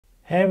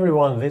Hey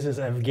everyone, this is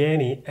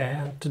Evgeny,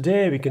 and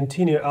today we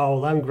continue our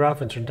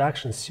LangGraph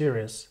introduction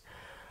series.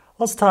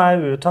 Last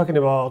time we were talking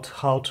about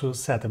how to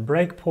set a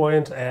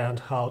breakpoint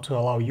and how to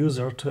allow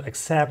user to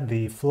accept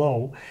the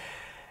flow.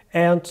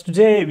 And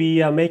today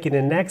we are making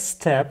a next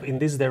step in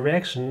this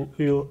direction.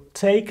 We'll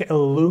take a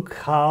look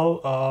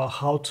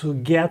how to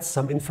get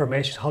some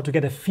information, how to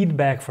get a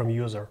feedback from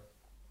user.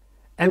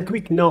 And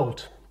quick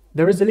note,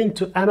 there is a link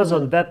to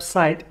Amazon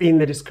website in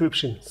the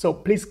description, so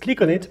please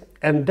click on it,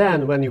 and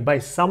then when you buy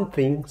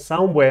something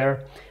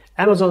somewhere,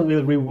 Amazon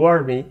will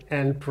reward me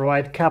and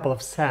provide a couple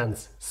of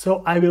cents.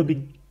 So I will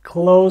be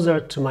closer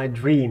to my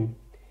dream,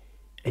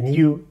 a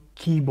new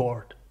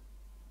keyboard.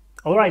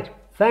 Alright,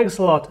 thanks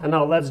a lot, and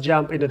now let's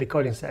jump into the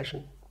coding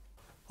session.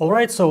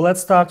 Alright, so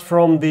let's start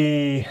from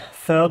the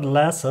third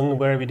lesson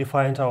where we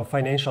defined our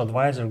financial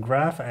advisor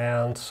graph,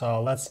 and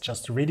let's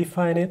just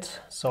redefine it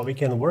so we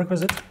can work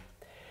with it.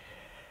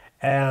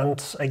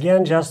 And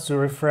again, just to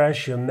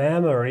refresh your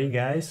memory,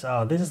 guys,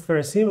 this is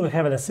very simple. We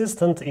have an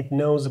assistant, it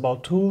knows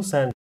about tools,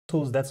 and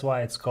tools, that's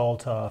why it's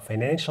called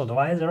financial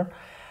advisor.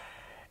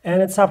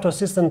 And it's up to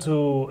assistant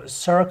to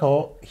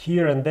circle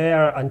here and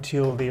there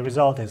until the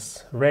result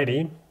is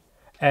ready.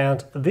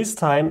 And this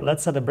time,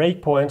 let's set a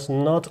breakpoint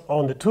not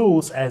on the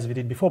tools as we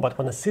did before, but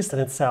on the system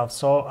itself.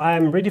 So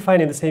I'm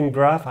redefining the same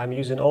graph. I'm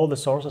using all the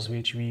sources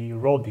which we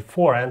wrote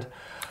before, and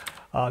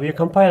we are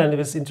compiling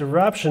this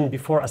interruption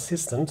before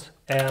assistant,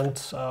 and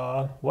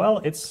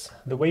well, it's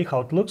the way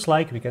how it looks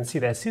like. We can see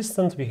the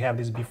assistant, we have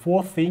this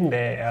before thing,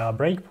 the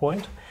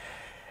breakpoint,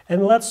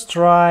 and let's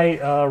try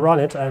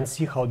run it and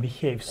see how it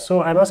behaves.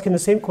 So I'm asking the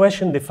same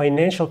question, the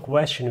financial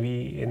question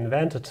we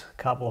invented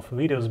a couple of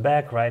videos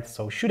back, right?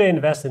 So should I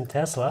invest in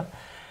Tesla?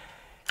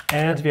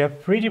 And we are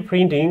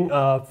printing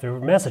the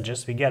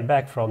messages we get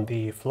back from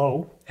the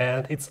flow,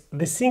 and it's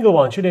the single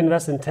one, should I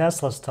invest in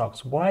Tesla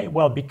stocks? Why?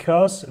 Well,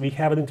 because we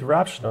have an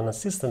interruption on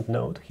assistant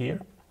node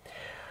here.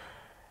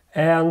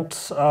 And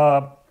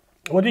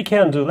what we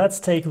can do, let's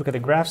take a look at the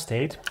graph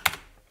state.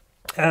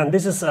 And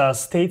this is a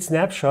state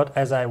snapshot,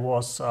 as I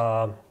was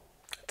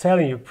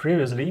telling you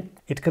previously.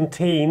 It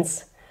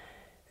contains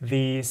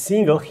the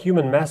single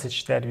human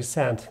message that we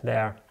sent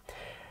there.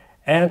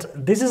 And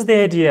this is the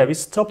idea. We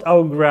stopped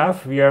our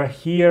graph. We are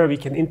here. We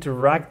can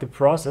interact the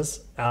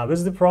process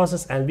with the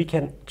process, and we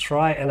can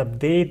try and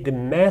update the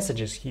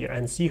messages here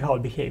and see how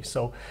it behaves.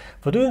 So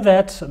for doing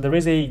that, there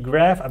is a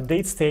graph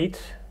update state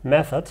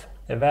method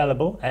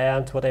available.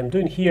 And what I'm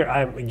doing here,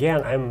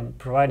 I'm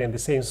providing the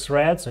same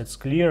thread, so it's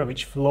clear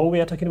which flow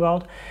we are talking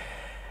about.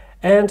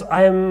 And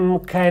I'm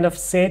kind of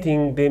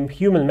setting the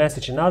human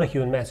message, another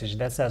human message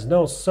that says,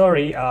 no,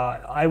 sorry,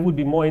 I would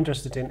be more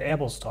interested in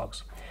Apple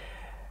stocks.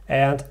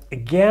 And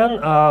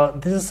again,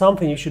 this is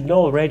something you should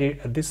know already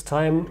at this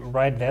time,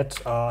 right? That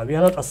we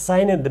are not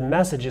assigning the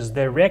messages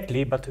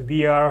directly, but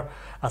we are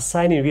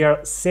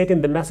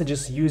setting the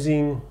messages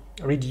using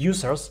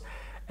reducers.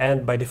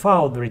 And by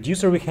default, the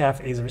reducer we have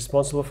is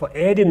responsible for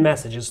adding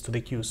messages to the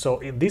queue. So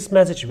if this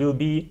message will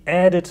be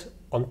added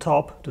on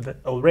top to the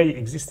already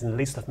existing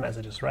list of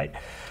messages, right?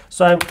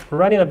 So I'm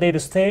running update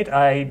the state.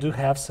 I do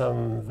have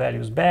some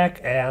values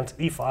back, and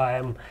if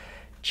I'm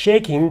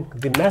checking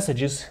the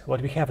messages what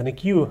we have in the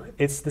queue,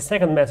 it's the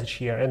second message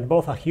here, and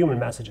both are human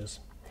messages.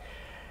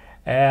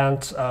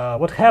 And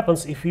what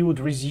happens if we would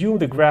resume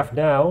the graph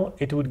now,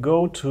 it would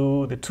go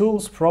to the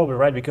tools probably,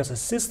 right? Because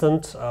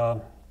assistant,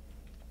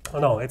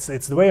 no, it's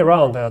the way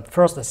around.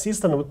 First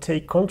assistant would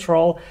take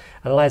control,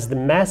 analyze the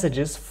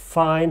messages,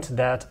 find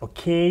that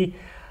okay,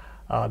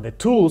 the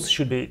tools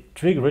should be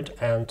triggered,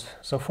 and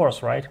so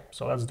forth, right?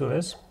 So let's do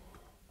this.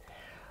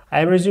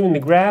 I'm resuming the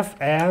graph,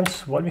 and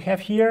what we have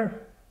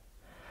here,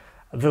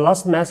 the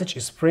last message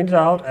is printed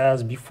out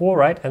as before,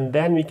 right? And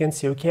then we can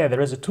see, okay,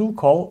 there is a tool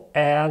call,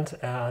 and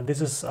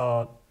this is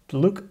to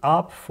look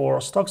up for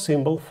a stock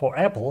symbol for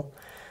Apple.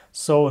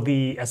 So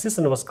the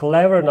assistant was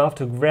clever enough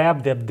to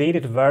grab the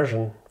updated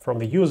version from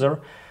the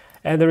user,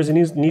 and there is a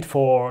need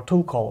for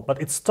tool call.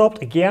 But it stopped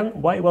again.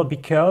 Why? Well,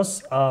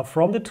 because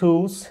from the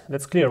tools,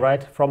 that's clear,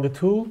 right? From the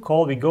tool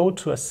call, we go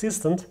to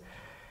assistant,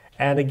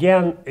 and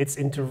again, it's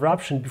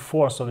interruption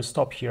before, so we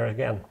stop here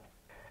again.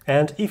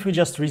 And if we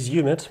just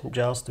resume it, we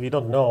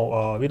don't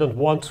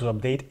want to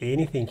update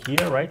anything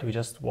here, right? We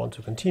just want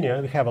to continue.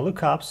 We have a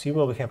lookup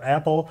symbol, we have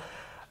Apple,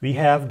 we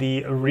have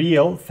the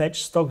real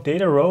fetch stock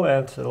data row,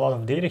 and a lot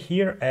of data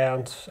here,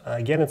 and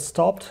again it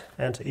stopped.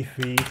 And if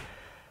we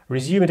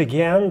resume it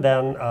again,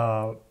 then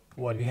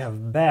what we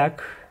have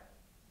back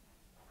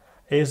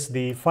is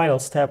the final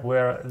step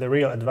where the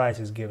real advice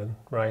is given,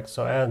 right?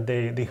 So, and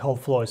the whole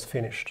flow is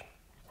finished.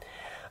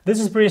 This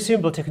is pretty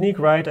simple technique,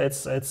 right?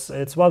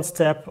 It's one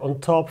step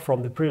on top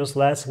from the previous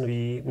lesson.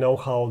 We know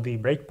how the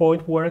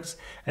breakpoint works,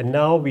 and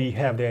now we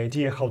have the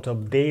idea how to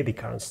update the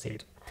current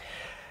state.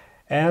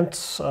 And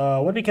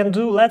what we can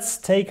do, let's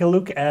take a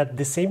look at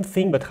the same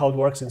thing, but how it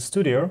works in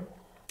Studio,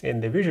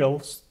 in the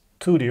Visual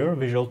Studio,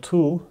 Visual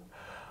Tool.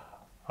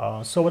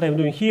 So what I'm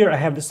doing here, I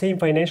have the same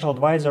financial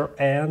advisor,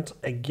 and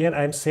again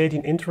I'm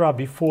setting interrupt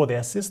before the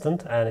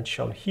assistant, and it's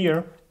shown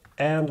here.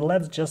 And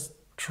let's just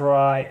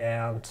try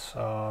and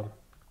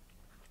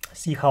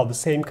see how the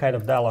same kind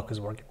of dialogue is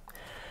working.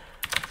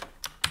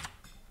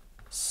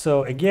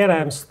 So again,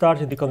 I'm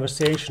starting the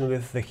conversation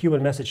with the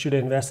human message, should I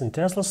invest in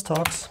Tesla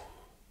stocks?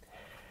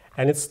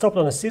 And it stopped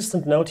on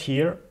assistant node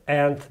here.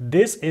 And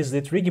this is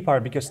the tricky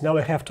part, because now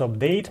I have to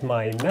update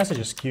my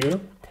messages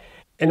queue.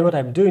 And what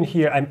I'm doing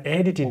here, I'm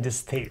editing the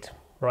state,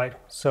 right?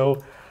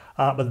 So,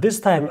 but this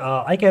time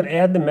I can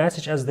add the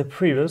message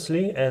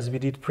as we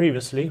did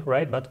previously,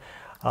 right? But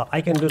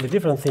I can do the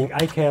different thing.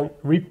 I can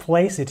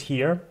replace it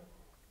here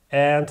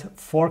and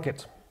fork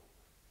it,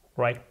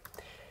 right?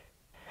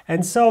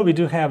 And so we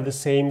do have the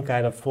same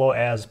kind of flow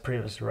as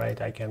previously,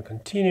 right? I can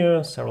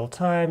continue several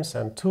times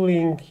and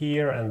tooling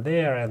here and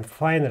there, and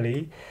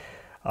finally,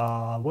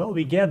 well,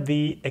 we get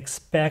the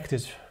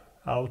expected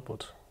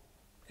output.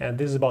 And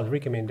this is about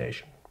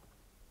recommendation.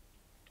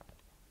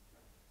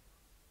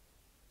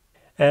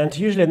 And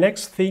usually the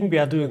next thing we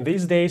are doing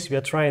these days, we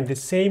are trying the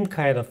same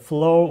kind of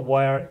flow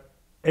via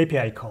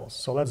API calls.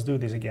 So let's do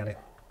this again,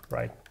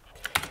 right?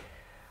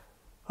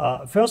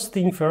 First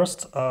thing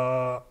first,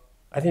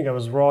 I think I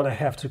was wrong. I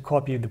have to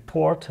copy the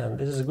port, and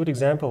this is a good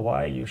example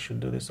why you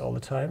should do this all the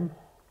time.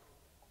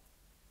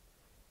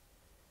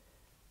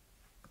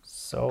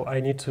 So I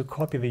need to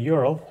copy the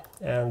URL,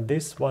 and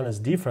this one is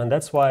different.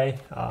 That's why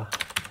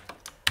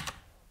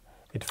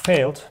it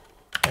failed.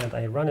 And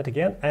I run it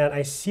again, and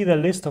I see the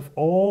list of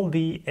all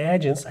the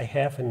agents I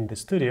have in the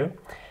studio.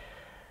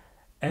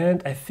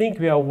 And I think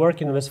we are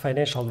working with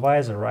financial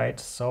advisor, right?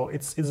 So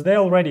it's there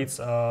already.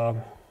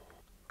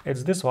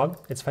 It's this one.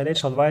 It's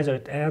financial advisor.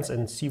 It ends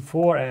in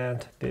C4,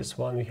 and this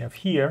one we have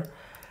here.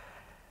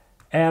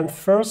 And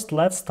first,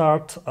 let's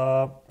start.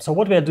 So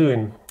what we are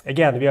doing?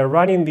 Again, we are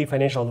running the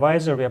financial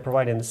advisor. We are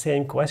providing the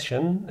same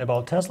question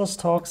about Tesla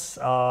stocks.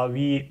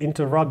 We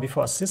interrupt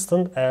before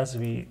assistant, as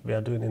we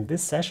are doing in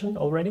this session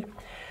already.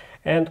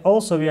 And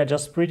also, we are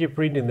just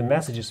printing the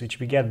messages which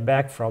we get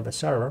back from the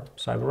server.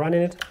 So I'm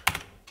running it.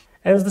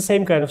 And it's the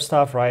same kind of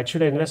stuff, right?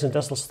 Should I invest in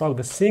Tesla stock?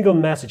 The single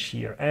message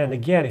here. And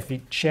again, if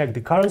we check the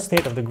current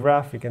state of the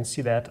graph, we can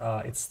see that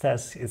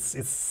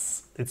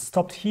it's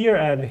stopped here,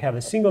 and we have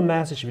a single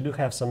message. We do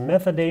have some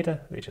metadata,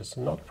 which is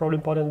not probably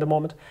important at the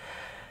moment.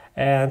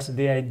 And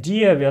the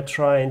idea we are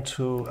trying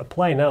to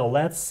apply now,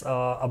 let's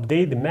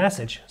update the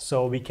message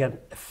so we can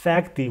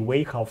affect the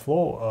way how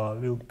flow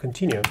will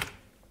continue.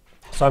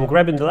 So I'm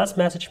grabbing the last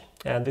message,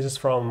 and this is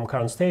from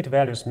current state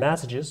values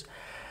messages.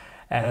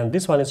 And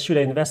this one is, should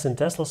I invest in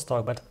Tesla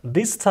stock? But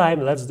this time,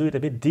 let's do it a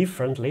bit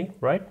differently,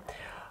 right?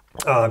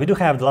 We do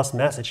have the last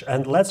message,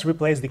 and let's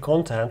replace the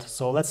content.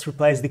 So let's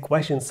replace the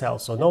question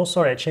itself. So no,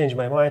 sorry, I changed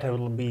my mind. I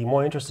will be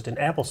more interested in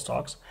Apple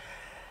stocks.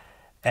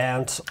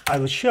 And I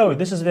will show you,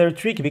 this is very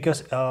tricky,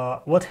 because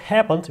what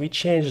happened, we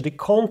changed the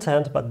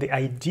content, but the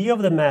idea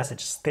of the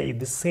message stayed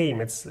the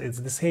same. It's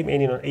the same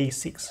ending on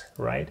A6,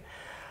 right?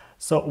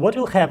 So what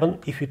will happen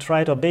if you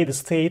try to update the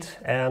state?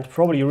 And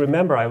probably you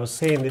remember I was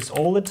saying this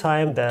all the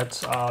time,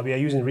 that we are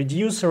using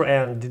reducer,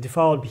 and the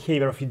default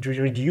behavior of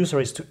reducer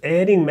is to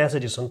adding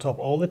messages on top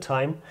all the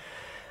time.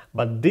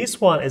 But this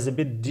one is a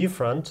bit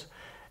different.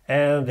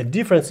 And the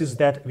difference is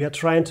that we are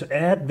trying to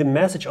add the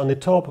message on the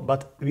top,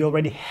 but we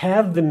already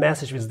have the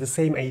message with the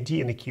same ID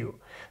in the queue.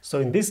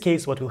 So in this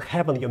case, what will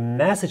happen, your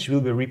message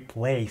will be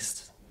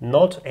replaced,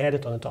 not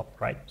added on the top,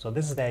 right? So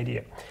this is the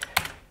idea.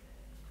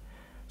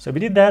 So we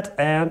did that,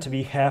 and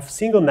we have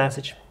single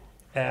message.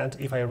 And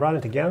if I run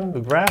it again, the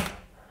graph,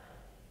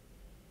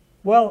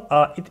 well,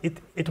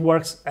 it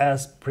works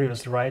as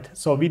previously, right?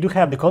 So we do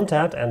have the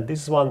content, and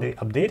this is the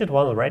updated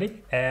one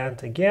already.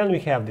 And again, we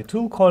have the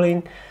tool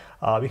calling.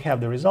 We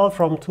have the result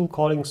from tool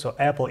calling. So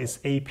Apple is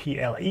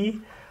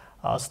APLE,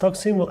 stock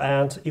symbol.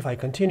 And if I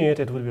continue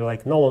it, it will be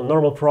like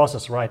normal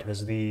process, right,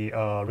 with the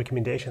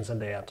recommendations at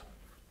the end.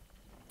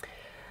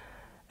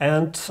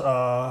 And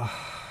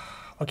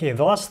okay,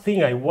 the last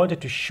thing I wanted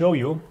to show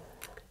you,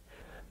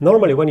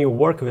 normally when you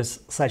work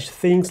with such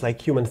things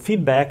like human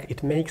feedback,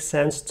 it makes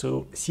sense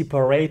to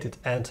separate it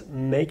and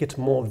make it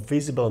more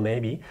visible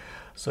maybe.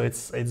 So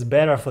it's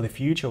better for the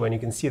future when you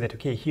can see that,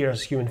 okay,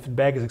 here's human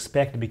feedback is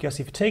expected, because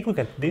if you take a look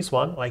at this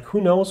one, like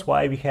who knows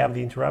why we have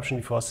the interruption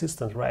before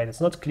assistant, right?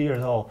 It's not clear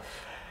at all.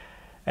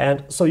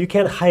 And so you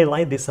can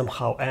highlight this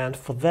somehow. And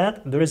for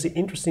that, there is an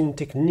interesting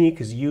technique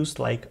is used,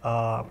 like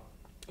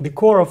the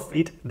core of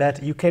it,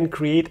 that you can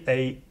create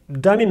a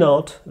dummy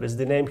node with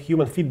the name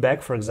human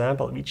feedback, for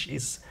example, which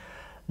is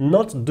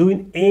not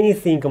doing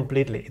anything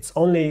completely. It's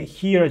only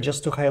here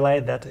just to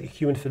highlight that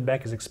human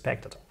feedback is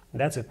expected.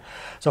 That's it.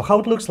 So how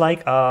it looks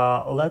like,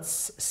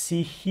 let's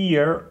see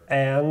here.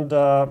 And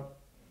well,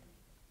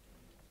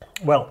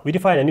 we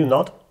define a new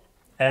node,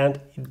 and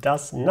it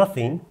does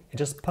nothing. It's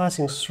just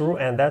passing through,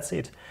 and that's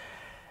it.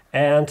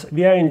 And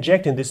we are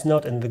injecting this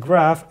node in the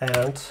graph,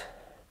 and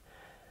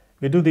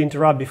we do the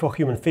interrupt before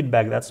human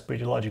feedback. That's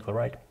pretty logical,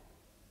 right?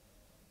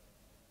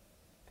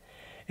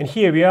 And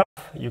here we are,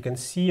 you can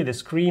see the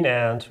screen,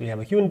 and we have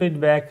a human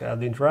feedback,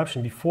 the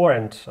interruption before,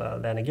 and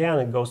then again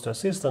it goes to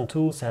assistant,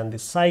 tools, and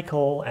this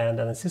cycle, and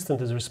an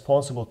assistant is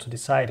responsible to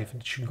decide if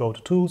it should go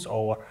to tools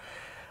or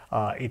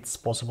it's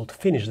possible to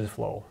finish the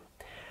flow.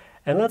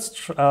 And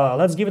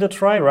let's give it a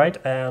try, right?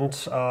 And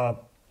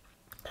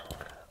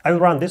I will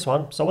run this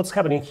one. So what's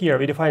happening here?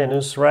 We define a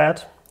new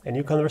thread, a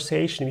new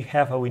conversation. We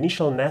have our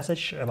initial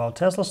message about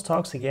Tesla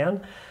stocks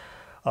again.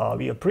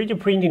 We are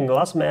printing the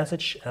last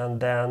message, and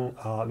then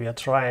we are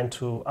trying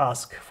to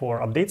ask for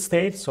update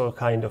state, so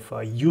kind of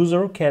a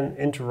user can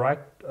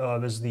interact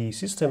with the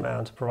system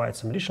and provide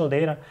some additional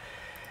data.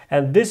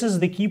 And this is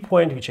the key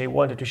point which I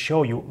wanted to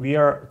show you. We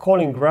are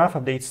calling graph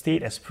update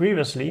state as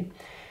previously,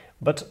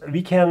 but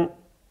we can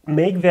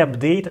make the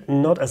update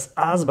not as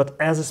us, but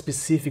as a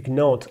specific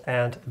node.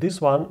 And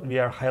this one we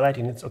are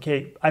highlighting. It's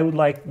okay, I would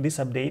like this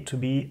update to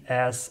be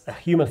as a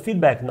human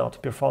feedback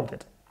node performed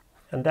it.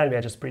 And then we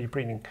are just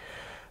printing.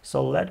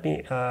 So let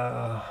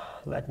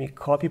me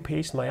copy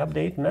paste my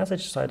update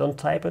message so I don't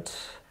type it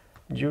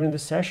during the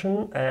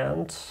session.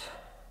 And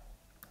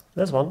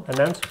this one I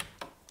meant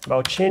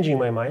about changing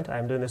my mind.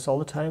 I'm doing this all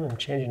the time. I'm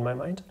changing my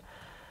mind.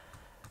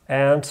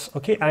 And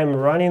okay, I'm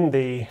running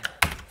the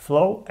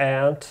flow,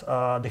 and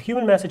the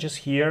human message is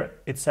here.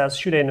 It says,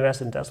 should I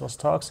invest in Tesla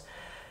stocks?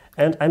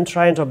 And I'm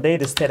trying to update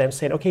the state. I'm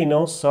saying, okay,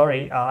 no,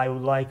 sorry, I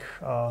would like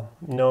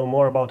know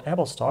more about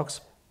Apple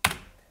stocks.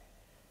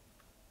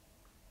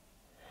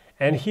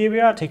 And here we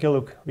are, take a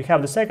look. We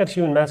have the second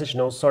human message,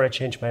 no, sorry, I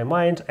changed my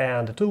mind,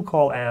 and the tool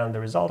call and the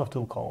result of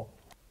tool call.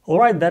 All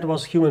right, that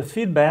was human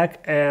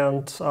feedback,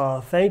 and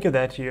thank you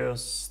that you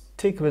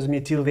stick with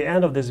me till the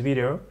end of this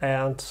video.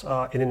 And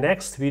in the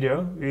next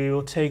video, we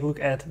will take a look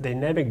at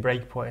dynamic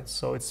breakpoints.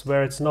 So it's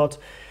where it's not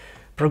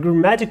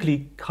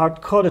programmatically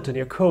hard-coded in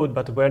your code,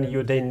 but when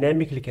you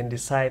dynamically can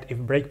decide if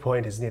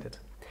breakpoint is needed.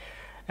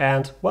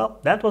 And well,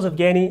 that was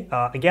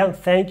Evgeny. Again,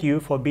 thank you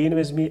for being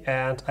with me,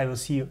 and I will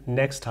see you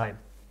next time.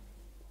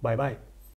 Bye-bye.